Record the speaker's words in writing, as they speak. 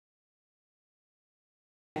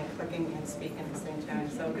talking and speaking at the same time.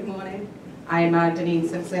 So good morning. I am Deneen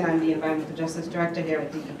Simpson. I'm the Environmental Justice Director here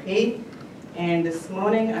at DEP. And this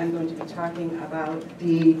morning I'm going to be talking about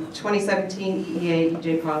the 2017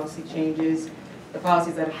 EEA-EJ policy changes, the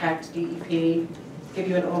policies that affect DEP, give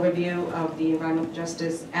you an overview of the environmental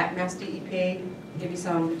justice at MassDEP, give you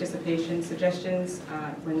some participation suggestions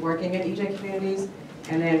when working at EJ communities,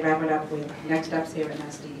 and then wrap it up with next steps here at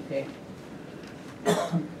MassDEP.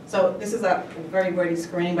 So this is a very wordy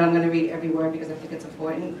screen, but I'm going to read every word because I think it's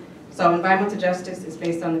important. So environmental justice is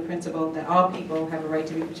based on the principle that all people have a right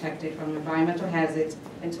to be protected from environmental hazards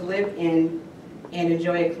and to live in and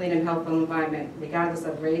enjoy a clean and healthful environment, regardless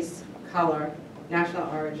of race, color, national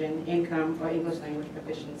origin, income, or English language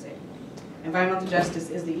proficiency. Environmental justice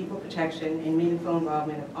is the equal protection and meaningful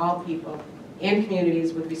involvement of all people and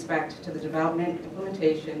communities with respect to the development,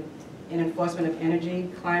 implementation, and enforcement of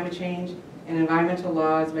energy, climate change, and environmental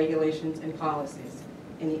laws, regulations, and policies,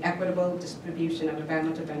 and the equitable distribution of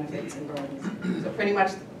environmental benefits and burdens. So pretty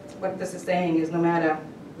much what this is saying is no matter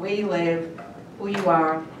where you live, who you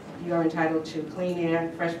are entitled to clean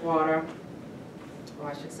air, fresh water, or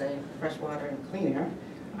I should say fresh water and clean air,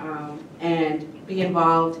 and be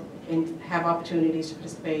involved and have opportunities to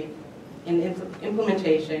participate in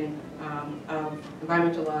implementation of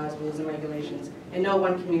environmental laws, rules, and regulations. And no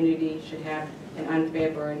one community should have an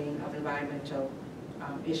unfair burden of environmental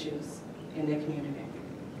issues in their community.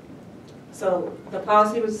 So the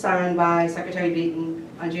policy was signed by Secretary Beaton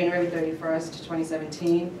on January 31st,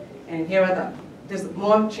 2017. And here are there's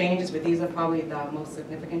more changes, but these are probably the most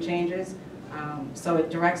significant changes. So it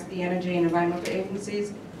directs the energy and environmental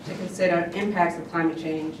agencies to consider impacts of climate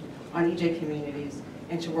change on EJ communities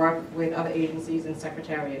and to work with other agencies and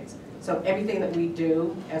secretariats. So everything that we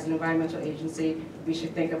do as an environmental agency, we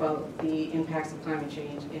should think about the impacts of climate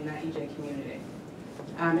change in that EJ community.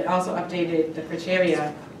 It also updated the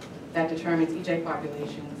criteria that determines EJ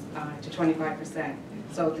populations to 25%.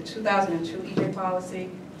 So the 2002 EJ policy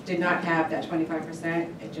did not have that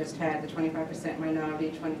 25%. It just had the 25% minority,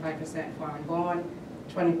 25% foreign born,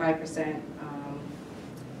 25%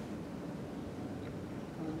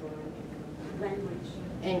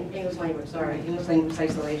 English language, sorry, English language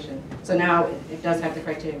isolation. So now it does have the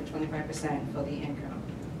criteria of 25% for the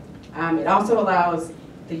income. It also allows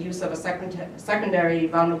the use of a secondary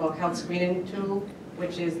vulnerable health screening tool,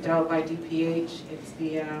 which is developed by DPH.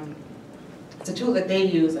 It's a tool that they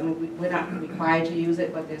use. I mean, we're not required to use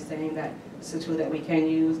it, but they're saying that it's a tool that we can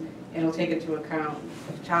use. It'll take into account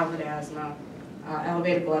childhood asthma,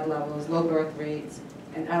 elevated blood levels, low birth rates,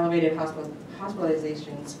 and elevated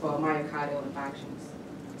hospitalizations for myocardial infarctions.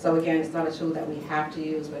 So again, it's not a tool that we have to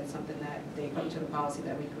use, but it's something that they put into the policy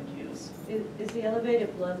that we could use. Is the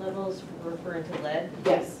elevated blood levels referring to lead?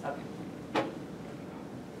 Yes. Okay.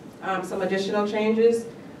 Some additional changes.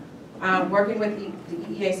 Working with the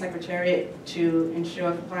EEA Secretariat to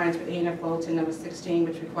ensure compliance with ANF Bulletin number 16,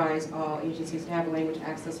 which requires all agencies to have language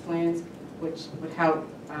access plans, which would help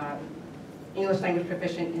English language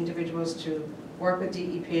proficient individuals to work with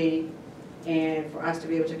DEP and for us to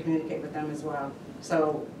be able to communicate with them as well.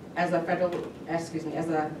 So as a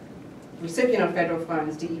recipient of federal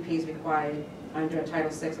funds, DEP is required under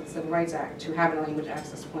Title VI of the Civil Rights Act to have a language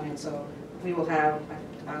access plan. So we will have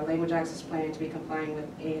a language access plan to be complying with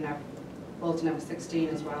ANF Bulletin number 16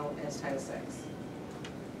 as well as Title VI.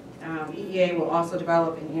 EEA will also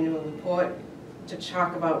develop an annual report to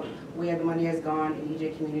talk about where the money has gone in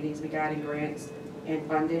EJ communities regarding grants and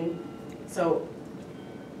funding. So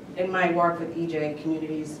in my work with EJ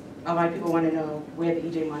communities, a lot of people want to know where the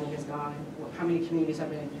EJ money has gone, how many communities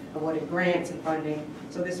have been awarded grants and funding.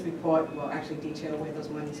 So this report will actually detail where those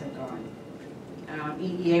monies have gone.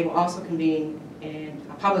 EEA will also convene a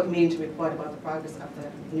public meeting to report about the progress of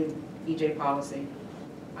the new EJ policy.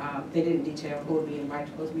 They didn't detail who would be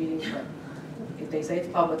invited to those meetings, but if they say it's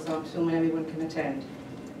public, so I'm assuming everyone can attend.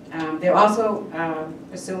 They're also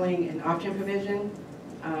pursuing an option provision.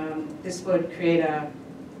 This would create a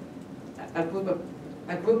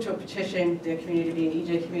group to petition their community to be an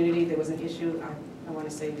EJ community. There was an issue, I want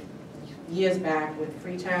to say, years back with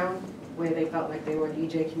Freetown, where they felt like they were an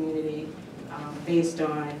EJ community based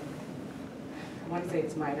on, I want to say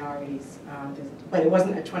it's minorities, but it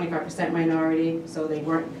wasn't a 25% minority, so they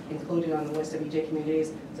weren't included on the list of EJ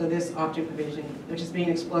communities. So this option provision, which is being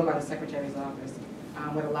explored by the Secretary's office,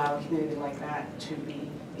 would allow a community like that to be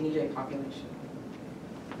an EJ population.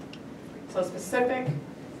 So specific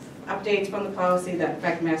updates from the policy that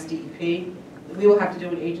affect MassDEP. We will have to do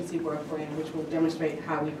an agency work plan which will demonstrate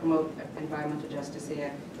how we promote environmental justice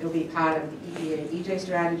here. It will be part of the EEA EJ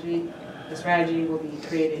strategy. The strategy will be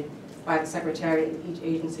created by the Secretary. Each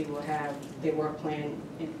agency will have their work plan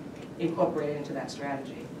incorporated into that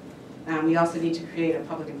strategy. We also need to create a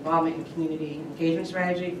public involvement and community engagement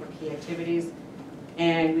strategy for key activities.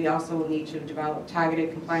 And we also need to develop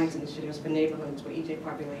targeted compliance initiatives for neighborhoods where EJ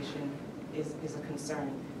population is a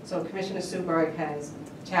concern. So Commissioner Suberg has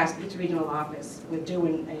tasked each regional office with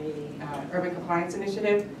doing a urban compliance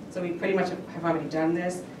initiative. So we pretty much have already done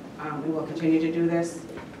this. We will continue to do this.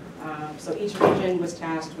 So each region was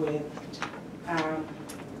tasked with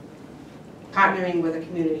partnering with a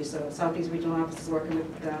community. So Southeast Regional Office is working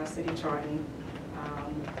with the City of Taunton.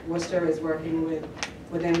 Worcester is working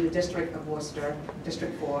within the District of Worcester,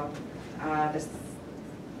 District 4. The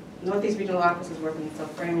Northeast Regional Office is working in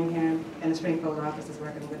South Framingham, and the Springfield office is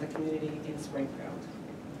working with the community in Springfield.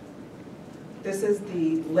 This is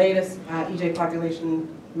the latest EJ population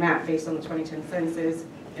map based on the 2010 census,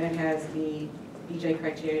 and it has the EJ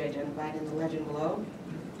criteria identified in the legend below.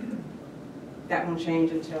 That won't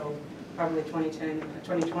change until probably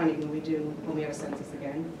 2020 when we have a census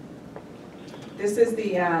again. This is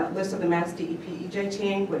the list of the MassDEP EJ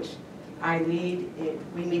team, which I lead.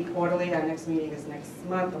 We meet quarterly. Our next meeting is next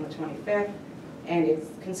month on the 25th, and it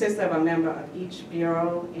consists of a member of each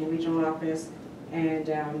bureau and regional office,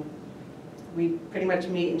 and we pretty much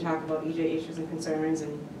meet and talk about EJ issues and concerns,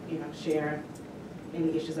 and share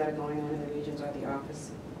any issues that are going on in the regions or the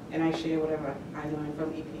office, and I share whatever I learn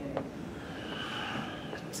from EPA.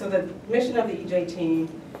 So the mission of the EJ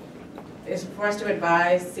team is for us to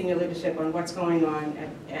advise senior leadership on what's going on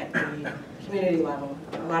at the community level.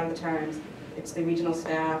 A lot of the times, it's the regional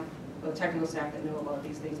staff or the technical staff that know about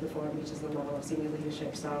these things before it reaches the level of senior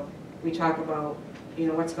leadership. So we talk about,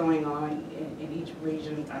 what's going on in each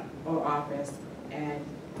region or office, and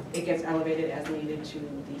it gets elevated as needed to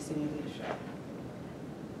the senior leadership.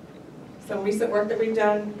 Some recent work that we've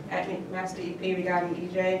done at MassDEP regarding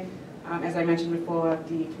EJ, as I mentioned before,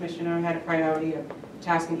 the commissioner had a priority of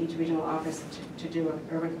tasking each regional office to do an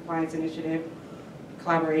urban compliance initiative,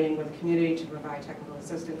 collaborating with the community to provide technical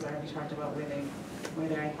assistance. I already talked about where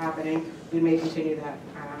they're happening. We may continue that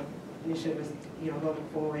initiative as going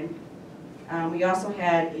forward. We also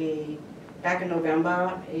had back in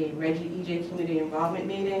November, a Reggie EJ community involvement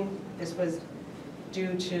meeting. This was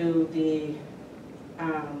due to the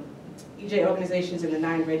EJ organizations in the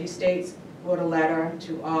 9 Reggie states wrote a letter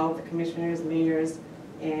to all the commissioners, mayors,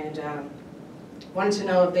 and wanted to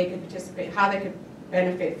know if they could participate, how they could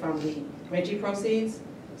benefit from the Reggie proceeds.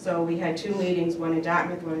 So we had 2 meetings, one in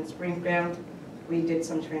Dartmouth, one in Springfield. We did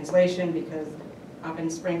some translation because up in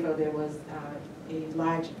Springfield there was a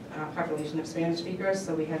large population of Spanish speakers,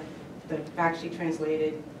 so we had the fact sheet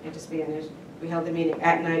translated into Spanish. We held the meeting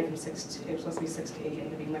at night from 6 to, it was supposed to be 6 to 8,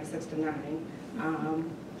 and being like 6 to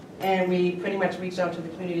 9. And we pretty much reached out to the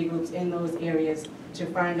community groups in those areas to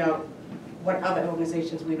find out what other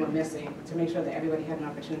organizations we were missing to make sure that everybody had an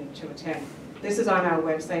opportunity to attend. This is on our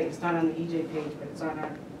website. It's not on the EJ page, but it's on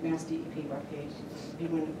our MassDEP webpage if you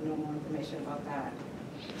want to know more information about that.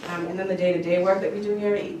 And then the day-to-day work that we do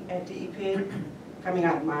here at DEP, coming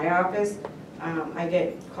out of my office, I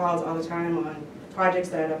get calls all the time on projects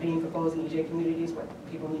that are being proposed in EJ communities, what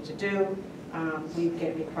people need to do. We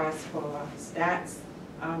get requests for stats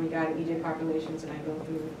regarding EJ populations, and I go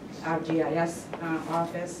through our GIS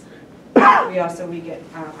office. I also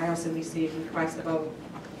receive requests about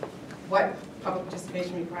what public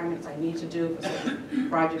participation requirements I need to do for certain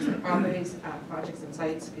projects and properties, projects and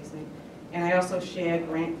sites, excuse me. And I also share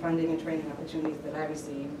grant funding and training opportunities that I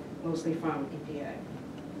receive, mostly from EPA.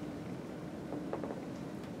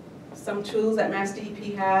 Some tools that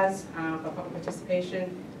MassDEP has for public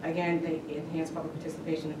participation. Again, they enhance public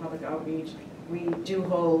participation and public outreach. We do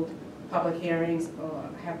hold public hearings or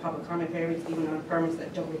have public comment periods even on permits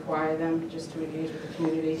that don't require them, just to engage with the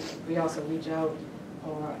community. We also reach out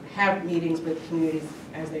or have meetings with communities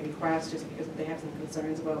as they request, just because they have some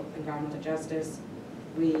concerns about environmental justice.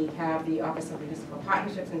 We have the Office of Municipal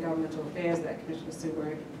Partnerships and Governmental Affairs that Commissioner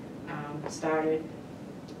Suberg started.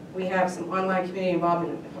 We have some online community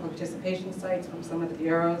involvement and public participation sites from some of the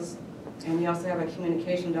bureaus. And we also have a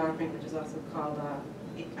communication document, which is also called a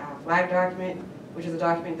flag document, which is a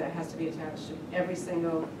document that has to be attached to every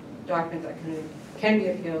single document that can be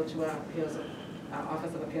appealed to our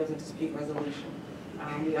Office of Appeals and Dispute Resolution.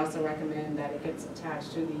 We also recommend that it gets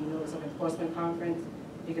attached to the Notice of Enforcement Conference,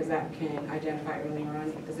 because that can identify early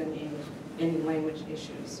on if there's any language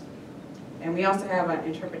issues. And we also have an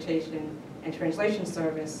interpretation and translation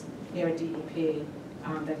service here at DEP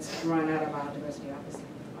that's run out of our diversity office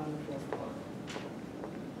on the 4th floor.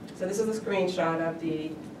 So this is a screenshot of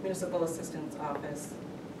the Municipal Assistance Office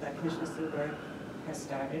that Commissioner Suberg has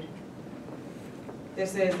started.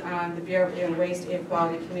 This is on the Bureau of Air and Waste Air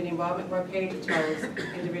Quality Community Involvement webpage. It tells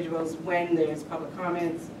individuals when there's public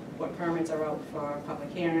comments, what permits are out for public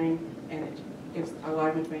hearing, and it gives a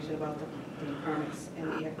lot of information about the permits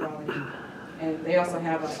and the air quality. And they also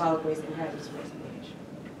have a solid waste and hazardous waste page.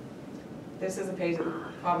 This is a page that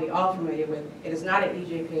you're probably all familiar with. It is not an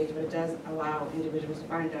EJ page, but it does allow individuals to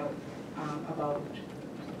find out about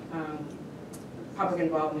public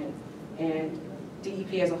involvement. And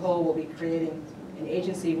DEP as a whole will be creating an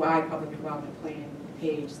agency-wide public involvement plan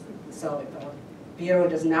page, so the Bureau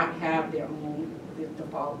does not have their own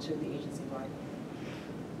default to the agency-wide.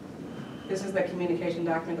 This is the communication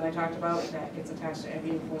document that I talked about that gets attached to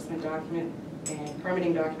every enforcement document and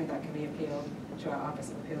permitting document that can be appealed to our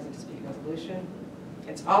Office of Appeals and Dispute Resolution.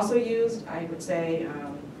 It's also used, I would say,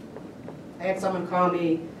 I had someone call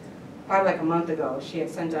me probably like a month ago. She had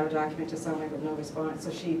sent out a document to someone with no response,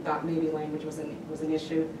 so she thought maybe language was an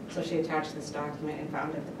issue. So she attached this document and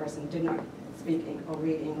found that the person did not speak or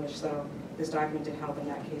read English, so this document did help in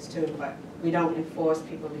that case too. But we don't enforce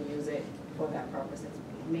people to use it for that purpose. It's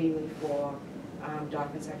mainly for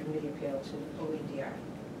documents that can be appealed to OEDR.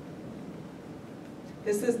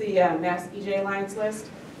 This is the Mass EJ Alliance list.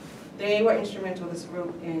 They were instrumental, this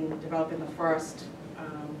group, in developing the first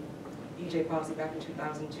EJ policy back in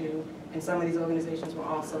 2002, and some of these organizations were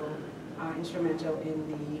also instrumental in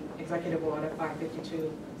the Executive Order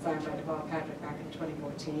 552 signed by Deval Patrick back in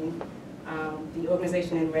 2014. The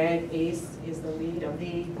organization in red, ACE, is the lead of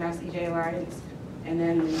the Mass EJ Alliance, and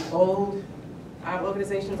then the bold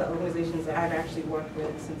organizations are organizations that I've actually worked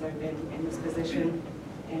with since I've been in this position,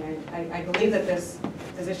 and I believe that this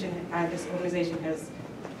organization has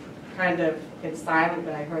kind of been silent,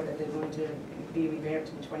 but I heard that they're going to be revamped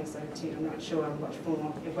in 2017. I'm not sure in what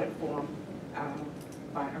form,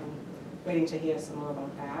 but I'm waiting to hear some more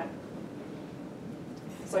about that.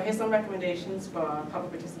 So here's some recommendations for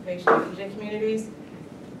public participation in EJ communities.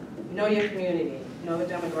 Know your community, know the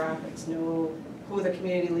demographics, know who the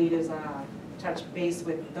community leaders are, touch base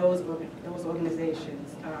with those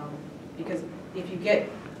organizations, because if you get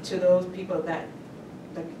to those people that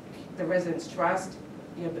the residents trust,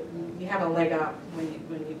 you have a leg up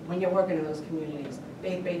when you're working in those communities.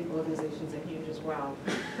 Faith-based organizations are huge as well.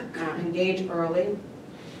 Engage early,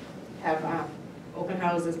 have open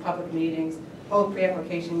houses, public meetings, hold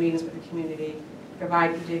pre-application meetings with the community,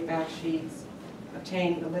 provide EJ fact sheets,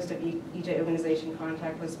 obtain a list of EJ organization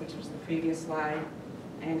contact lists, which was the previous slide,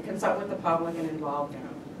 and consult with the public and involve them.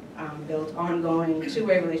 Build ongoing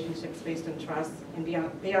two-way relationships based on trust, and be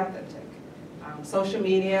authentic. Social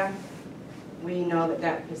media, we know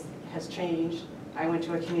that has changed. I went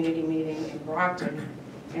to a community meeting in Brockton,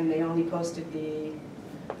 and they only posted the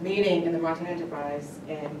meeting in the Brockton Enterprise,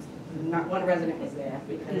 and not one resident was there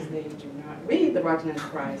because they do not read the Brockton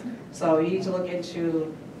Enterprise. So you need to look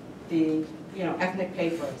into the ethnic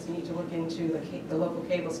papers. You need to look into the local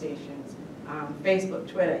cable stations, Facebook,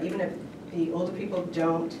 Twitter. Even if the older people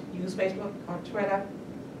don't use Facebook or Twitter,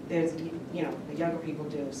 there's the younger people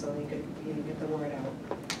do, so they could get the word out.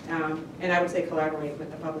 And I would say collaborate with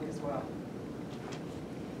the public as well.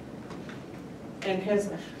 And here's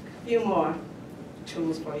a few more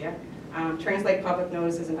tools for you. Translate public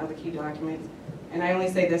notices and other key documents. And I only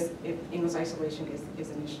say this if English isolation is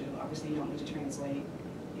an issue. Obviously, you don't need to translate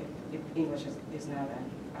if English is not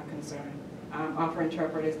a concern. Offer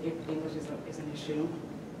interpreters if English is an issue.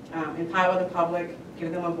 Empower the public,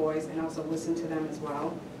 give them a voice, and also listen to them as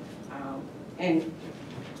well. And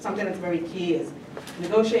something that's very key is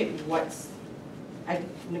negotiate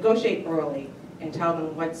early and tell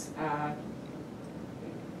them what's on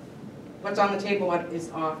the table, what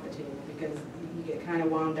is off the table, because you get kind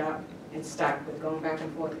of wound up and stuck with going back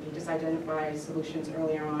and forth. If you just identify solutions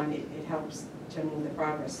earlier on, it helps to move the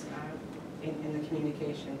progress in the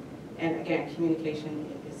communication. And again,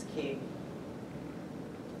 communication is key.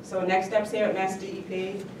 So next steps here at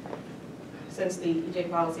MassDEP, since the EJ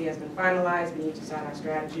policy has been finalized, we need to start our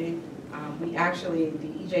strategy. The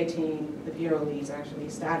EJ team, the Bureau leads actually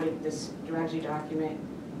started this strategy document.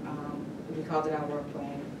 We called it our work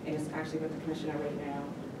plan, and it's actually with the Commissioner right now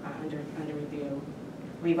under review.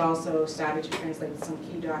 We've also started to translate some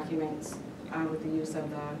key documents with the use of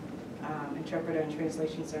the interpreter and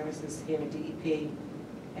translation services here at DEP.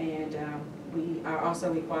 And we are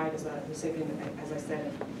also required as a recipient, as I said,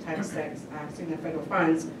 of Title VI, student and federal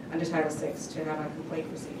funds under Title VI to have a complaint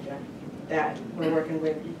procedure that we're working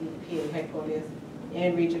with the PA headquarters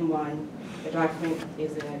in Region 1. The document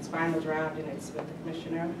is in its final draft and it's with the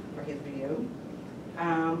Commissioner for his review.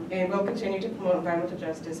 And we'll continue to promote environmental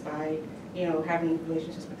justice by having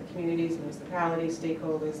relationships with the communities, municipalities,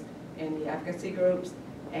 stakeholders, and the advocacy groups.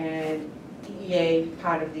 And EEA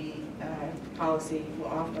part of the policy will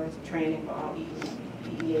offer training for all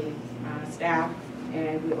EEA staff,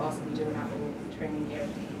 and we'll also be doing our own training here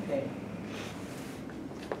at DEP.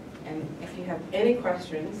 And if you have any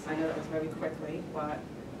questions, I know that was very quickly, but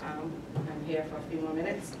I'm here for a few more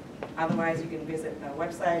minutes. Otherwise, you can visit the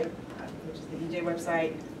website, which is the EJ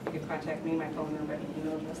website. You can contact me, my phone number and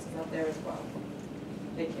email address is out there as well.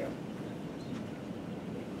 Thank you.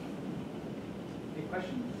 Any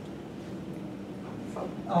questions?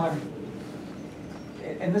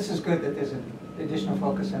 And this is good that there's an additional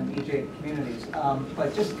focus on EJ communities,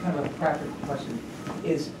 but just kind of a practical question.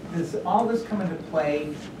 Does all this come into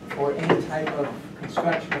play for any type of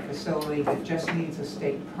construction or facility that just needs a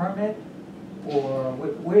state permit? Or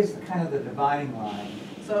where's the kind of the dividing line?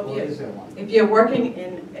 So or is there one? if you're working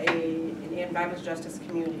in an environmental justice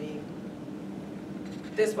community,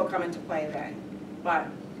 this will come into play then. But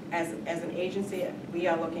as an agency, we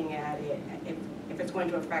are looking at it if it's going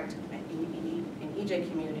to affect an EJ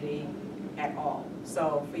community at all.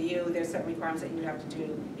 So for you, there's certain requirements that you have to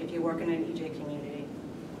do if you're working in an EJ community.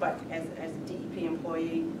 But as a DEP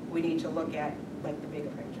employee, we need to look at like the bigger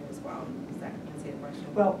picture as well. Does that answer your question?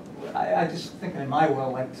 Well, I just thinking in my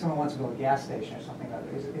world, like someone wants to go to a gas station or something like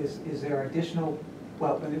that. Is there additional,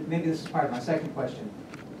 well, maybe this is part of my second question.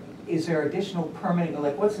 Is there additional permitting,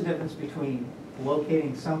 like what's the difference between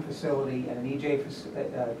locating some facility in an EJ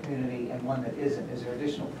community and one that isn't? Is there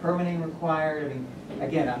additional permitting required? I mean,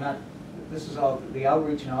 again, this is all, the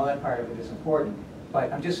outreach and all that part of it is important,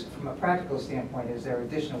 but I'm just, from a practical standpoint, is there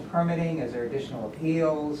additional permitting? Is there additional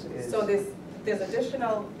appeals? So there's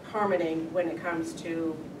additional permitting when it comes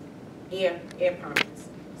to air permits.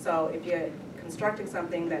 So if you're constructing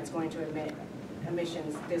something that's going to emit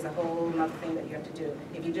emissions, there's a whole other thing that you have to do.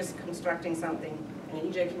 If you're just constructing something in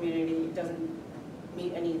an EJ community, it doesn't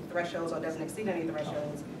meet any thresholds or doesn't exceed any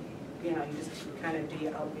thresholds, you know, you just kind of do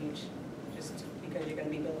your outreach just because you're going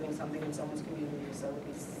to be building something in someone's community, so it would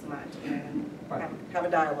be smart to have a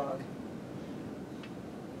dialogue.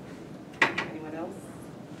 Anyone else?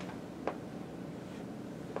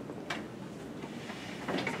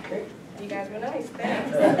 Okay. You guys were nice,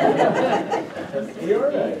 thanks.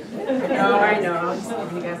 You're nice. No, I know, I'm just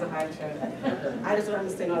giving you guys a high check. I just don't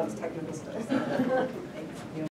understand all this technical stuff.